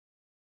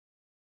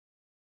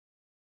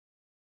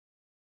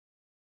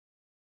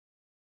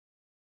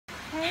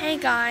Hey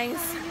guys,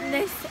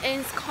 this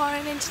is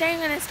Karin and today I'm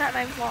going to start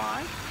my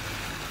vlog.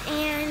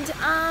 And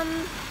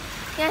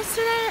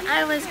yesterday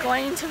I was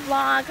going to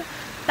vlog,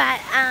 but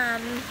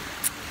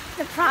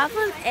the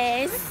problem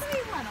is, this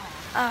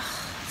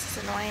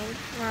is annoying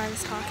when I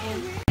was talking.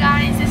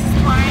 Guys, this is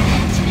Karin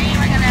and today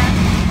we're going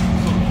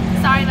to,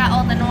 sorry about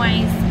all the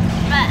noise,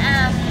 but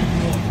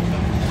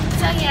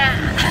so yeah,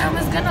 I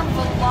was going to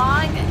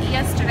vlog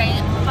yesterday,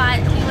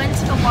 but we went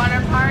to the water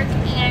park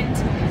and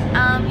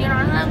you're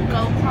not allowed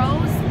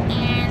GoPros,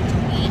 and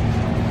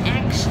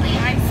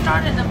I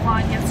started the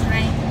vlog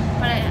yesterday,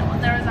 but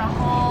there was a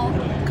whole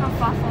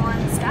kerfuffle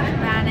and stuff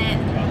about it,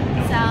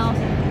 so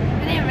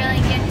we didn't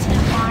really get to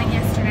vlog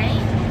yesterday,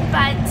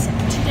 but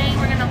today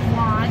we're going to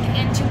vlog,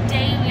 and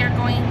today we are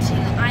going to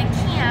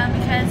IKEA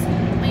because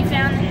we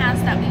found the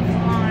house that we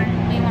want.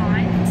 We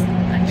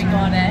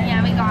got it?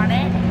 Yeah, we got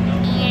it,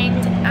 and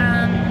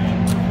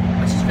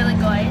which is really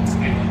good.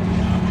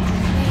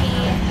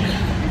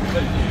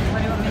 What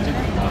do you want me to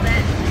hold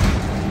it?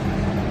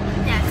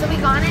 Yeah, so we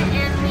got it,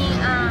 and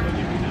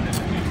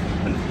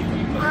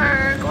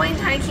we're going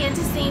to IKEA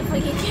to see if we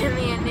can get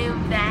me a new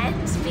bed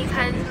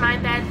because my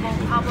bed will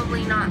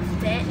probably not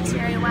fit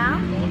very well.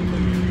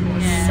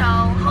 Yeah. So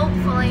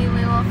hopefully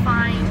we will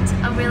find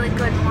a really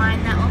good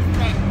one that will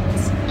fit,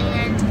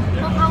 and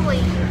we'll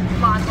probably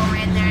vlog over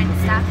in there and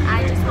stuff.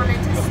 I just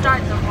wanted to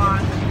start the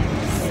vlog.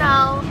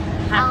 So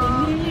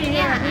Happy New Year,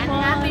 yeah, everyone.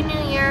 And Happy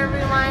New Year,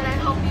 everyone. I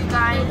hope you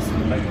guys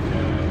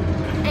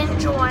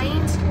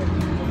enjoyed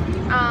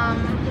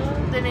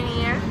the New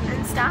Year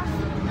and stuff.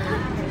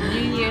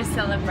 New Year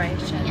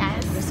celebration.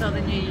 Yes. We saw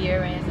the New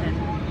Year in, and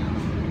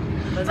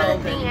but the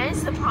thing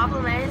is, the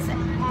problem is,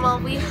 well,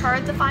 we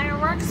heard the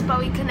fireworks, but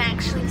we couldn't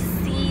actually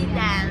see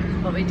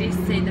them. But we did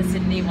see the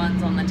Sydney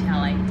ones on the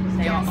telly.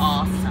 They were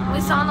awesome.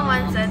 We saw the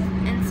ones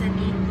in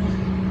Sydney.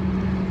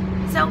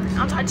 So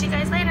I'll talk to you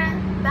guys later.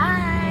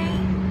 Bye.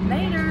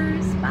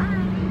 Laters. Bye.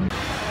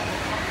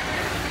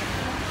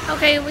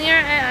 Okay, we are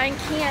at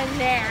IKEA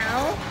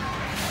now,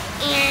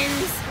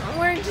 and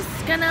we're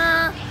just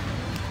gonna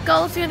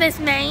go through this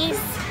maze.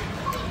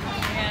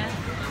 Yeah.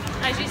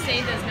 As you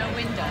see, there's no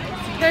windows.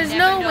 So there's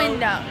no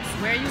windows.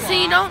 Where you so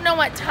you don't know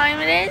what time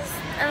it is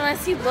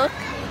unless you look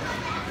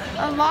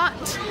a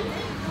lot.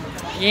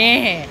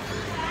 Yeah.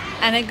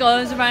 And it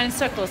goes around in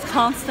circles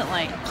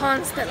constantly.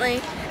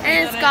 Constantly.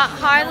 And it's got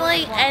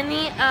hardly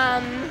any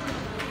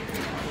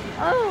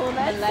oh,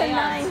 that's so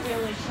nice.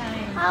 Really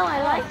oh,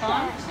 I like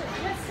that.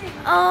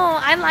 Oh,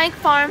 I like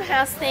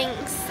farmhouse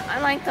things. I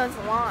like those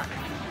a lot.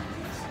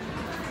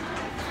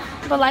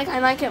 But like, I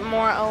like it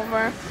more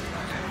over.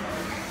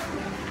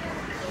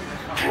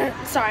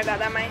 Sorry about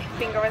that, my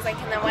finger was like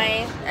in the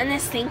way. And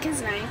this sink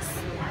is nice.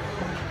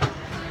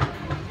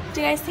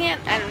 Do you guys see it?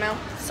 I don't know.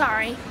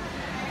 Sorry.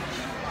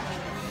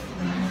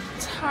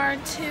 It's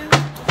hard to...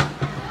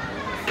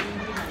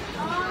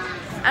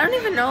 I don't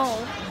even know.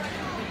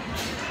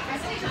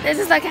 This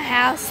is like a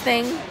house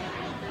thing.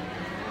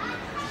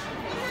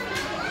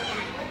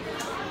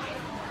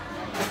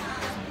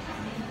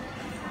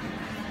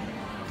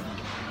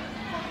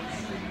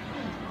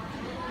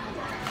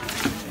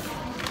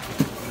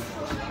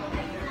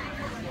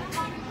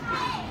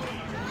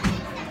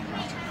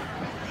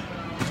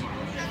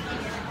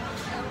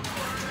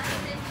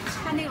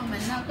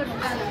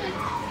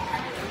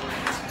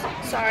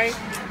 Sorry.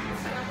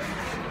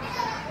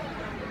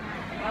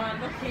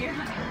 Look here.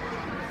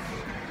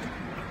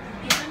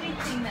 The only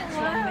thing that's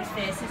wrong with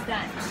this is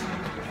that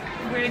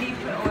where do you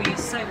put all your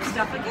soap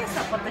stuff? I guess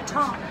up on the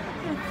top.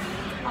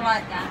 I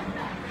like that.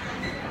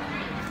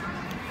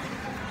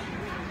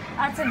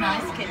 That's a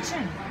nice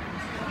kitchen.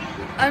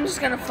 I'm just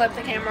going to flip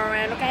the camera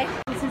around, okay?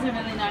 This is a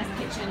really nice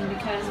kitchen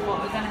because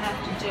what we're going to have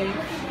to do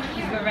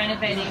is we're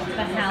renovating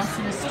the house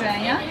in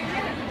Australia.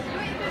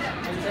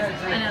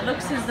 And it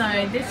looks as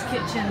though this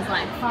kitchen's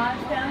like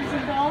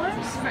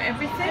 $5,000 for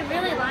everything. I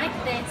really like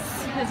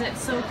this. Because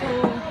it's so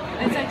cool.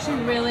 It's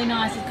actually really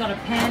nice. It's got a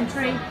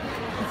pantry.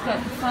 It's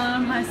got the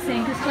farmhouse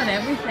sink. It's got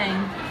everything.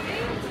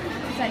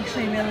 It's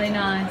actually really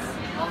nice.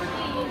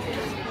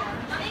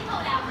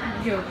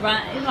 You're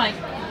right, like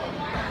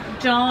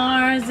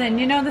jars and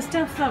you know the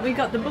stuff that we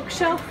got the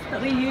bookshelf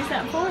that we use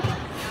that for.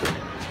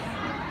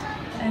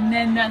 And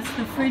then that's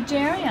the fridge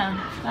area.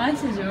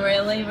 This is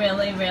really,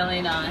 really,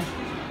 really nice.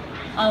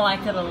 I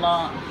like it a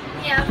lot.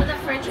 Yeah, but the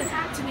fridges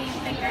have to be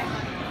bigger.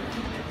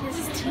 This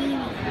is teeny.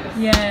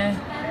 Yeah.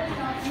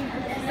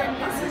 And then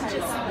this is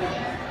just a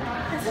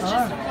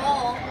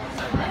wall.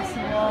 That's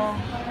the wall.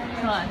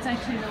 Right, it's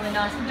actually really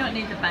nice. We don't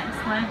need the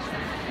backsplash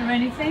or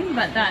anything,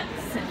 but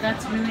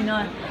that's really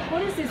nice.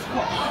 What is this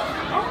called?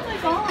 Oh my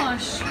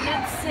gosh.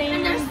 Let's see.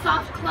 And there's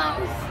soft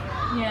clothes.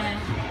 Yeah.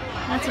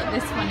 That's what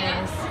this one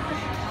is.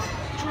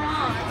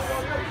 Drawers.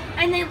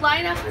 And they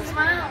light up as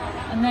well.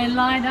 And they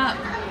light up.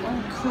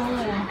 Oh,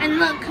 cool. And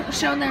look,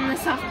 show them the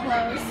soft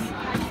clothes.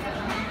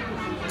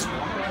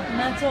 And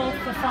that's all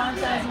for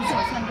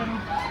 $5,600.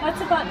 That's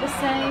about the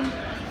same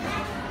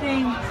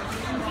thing.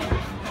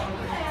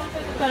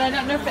 But I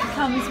don't know if it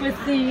comes with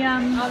the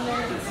oven,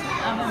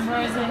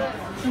 where is it?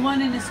 The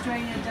one in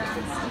Australia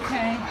does.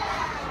 Okay.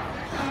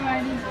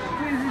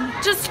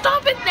 Alrighty. Just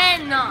stop it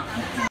then.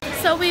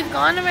 So we've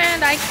gone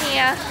around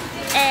IKEA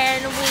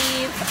and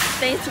we've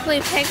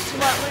basically picked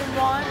what we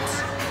want,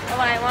 or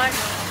what I want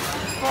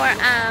for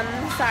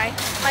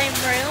my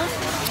room.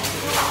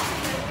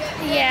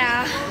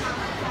 Yeah.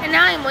 And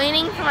now I'm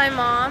waiting for my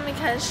mom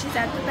because she's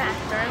at the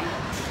bathroom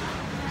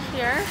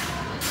here.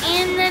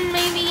 And then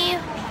maybe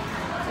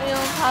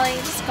we'll probably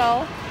just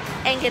go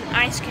and get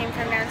ice cream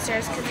from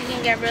downstairs because you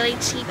can get really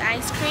cheap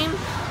ice cream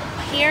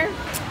here.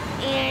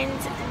 And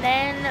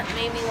then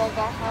maybe we'll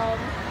go home.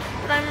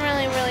 But I'm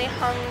really, really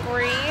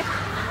hungry.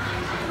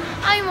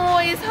 I'm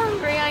always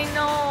hungry, I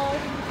know.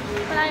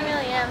 But I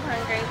really am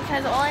hungry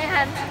because all I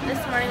had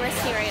this morning was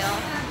cereal.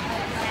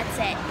 That's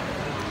it.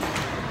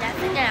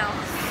 Nothing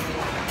else.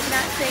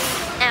 Nothing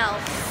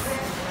else.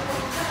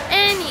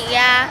 And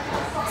yeah,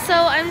 so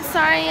I'm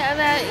sorry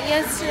about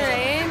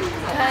yesterday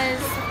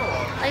because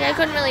like I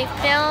couldn't really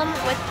film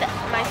with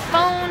my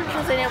phone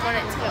because I didn't want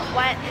it to get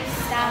wet and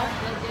stuff.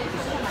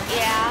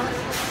 Yeah.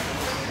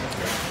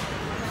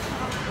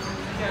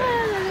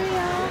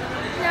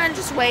 Now I'm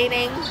just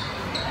waiting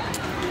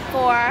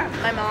for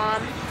my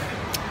mom.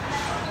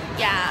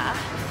 Yeah.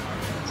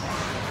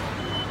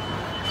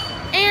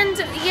 And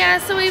yeah,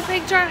 so we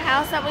picked our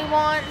house that we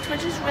want,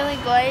 which is really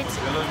good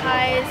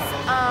because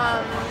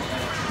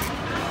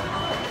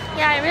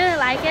yeah, I really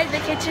like it.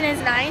 The kitchen is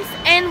nice,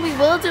 and we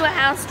will do a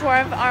house tour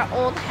of our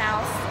old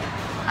house.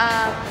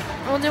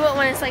 We'll do it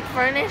when it's like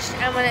furnished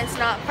and when it's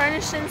not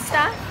furnished and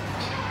stuff.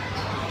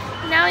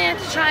 Now we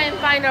have to try and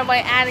find our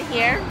way out of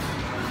here.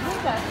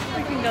 Okay,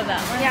 we can go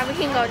that way. Yeah, we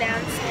can go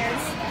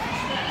downstairs.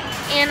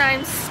 And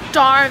I'm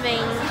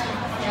starving.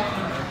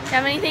 Do you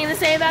have anything to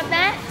say about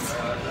that?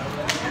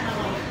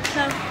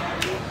 No.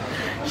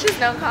 She's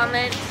no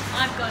comment.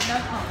 I've got no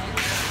comment.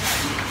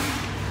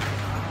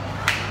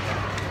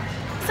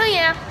 So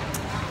yeah.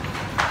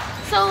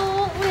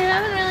 So we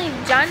haven't really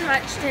done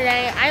much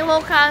today. I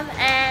woke up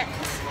at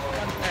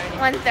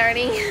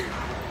 1:30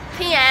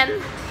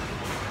 p.m.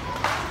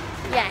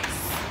 Yes.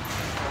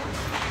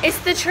 It's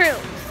the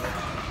truth.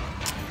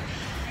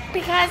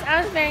 Because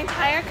I was very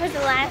tired because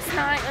the last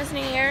night was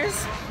New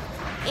Year's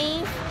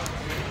Eve.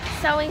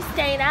 So we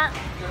stayed up.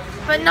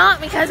 But not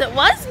because it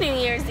was New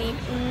Year's Eve.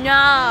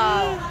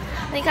 No.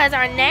 Because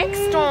our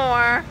next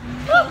door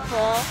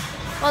people,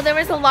 well, there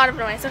was a lot of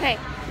noise. Okay,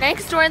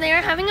 next door they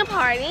were having a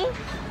party.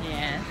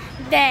 Yeah.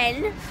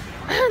 Then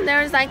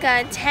there was like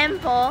a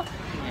temple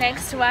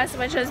next to us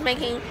which was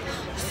making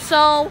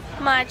so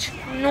much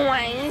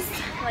noise.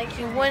 Like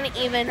you wouldn't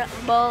even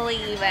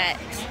believe it.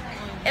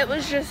 It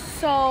was just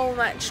so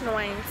much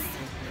noise.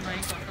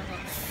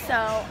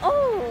 So,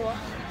 oh.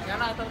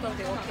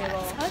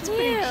 That's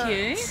pretty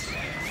cute.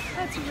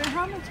 That's,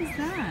 how much is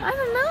that? I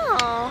don't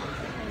know.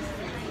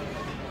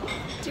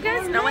 Do you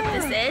guys know what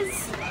this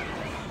is?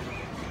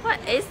 What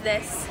is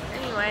this?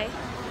 Anyway.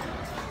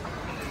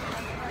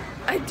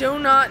 I do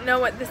not know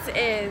what this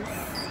is.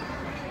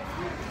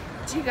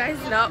 Do you guys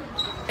know?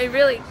 I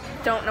really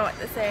don't know what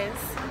this is.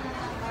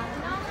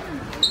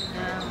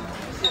 No.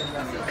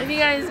 If you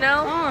guys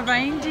know. Oh, a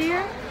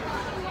reindeer?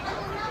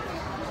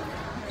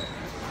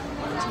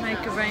 To make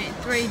a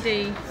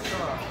 3D,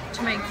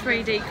 to make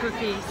 3D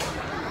cookies.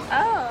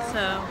 Oh. So,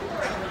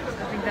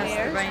 I think that's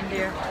the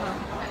reindeer.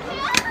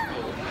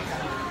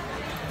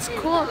 It's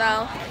cool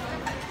though.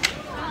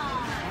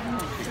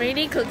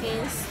 3D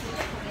cookies.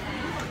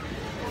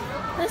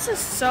 This is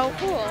so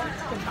cool.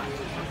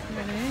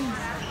 It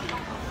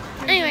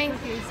is. Anyway.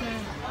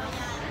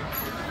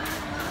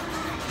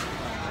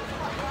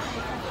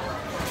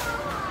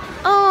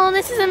 Oh,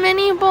 this is a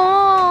mini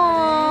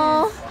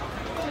bowl.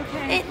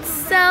 Okay. It's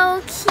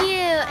so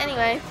cute.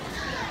 Anyway,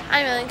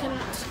 I really couldn't.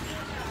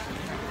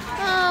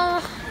 Oh,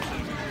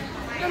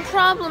 the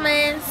problem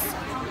is,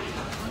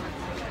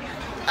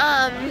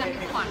 oh no,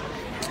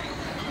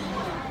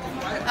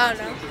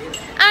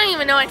 I don't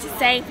even know what to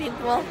say,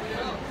 people.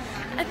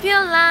 I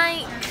feel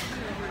like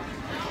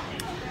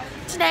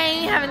today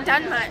we haven't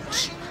done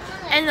much,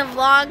 and the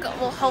vlog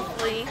will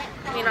hopefully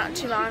be not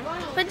too long.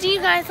 But do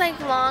you guys like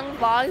long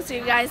vlogs, or do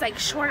you guys like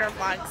shorter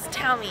vlogs?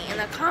 Tell me in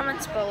the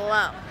comments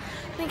below,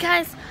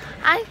 because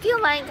I feel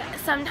like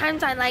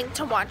sometimes I like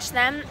to watch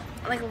them,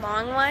 like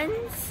long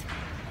ones.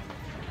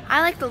 I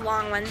like the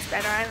long ones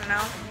better, I don't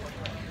know.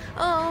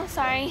 Oh,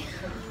 sorry.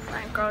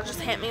 That girl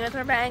just hit me with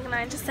her bag and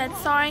I just said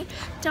sorry.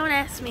 Don't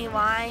ask me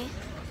why.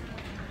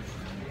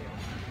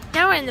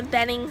 Now we're in the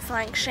bedding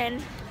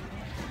selection.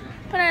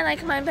 But I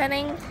like my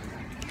bedding.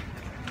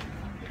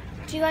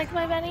 Do you like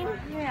my bedding?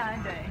 Yeah,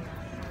 I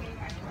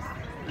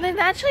do. They've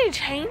actually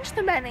changed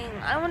the bedding.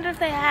 I wonder if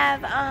they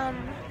have,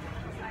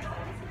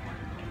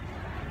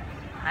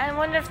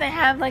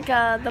 like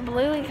the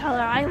bluey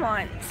color I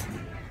want.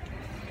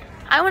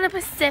 I want a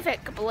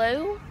Pacific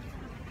blue.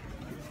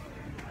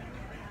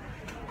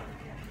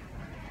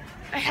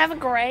 I have a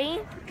gray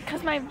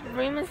because my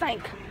room is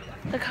like,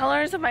 the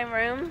colors of my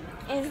room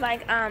is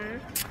like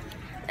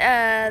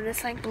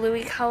this like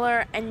bluey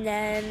color and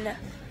then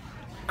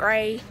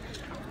gray.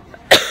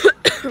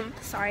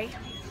 Sorry.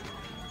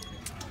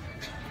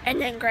 And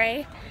then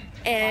gray,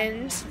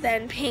 and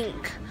then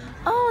pink.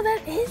 Oh,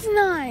 that is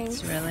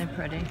nice. It's really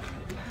pretty.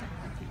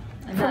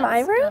 And For my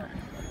room?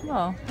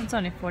 Well, it's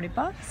only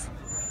 $40.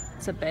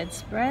 It's a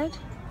bedspread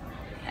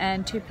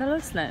and 2 pillow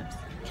slabs.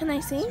 Can I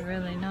see? It's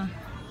really nice.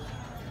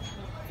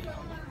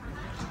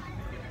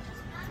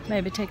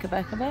 Maybe take it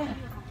back a bit.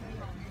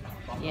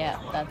 Yeah,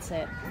 that's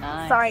it.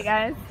 Nice. Sorry,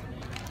 guys.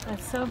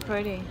 That's so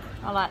pretty.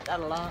 I like that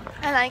a lot.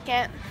 I like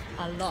it.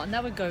 A lot. And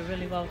that would go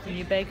really well with the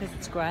new bed because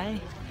it's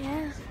grey.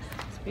 Yeah.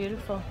 It's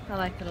beautiful. I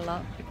like it a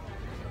lot.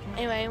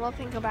 Anyway, we'll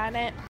think about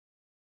it.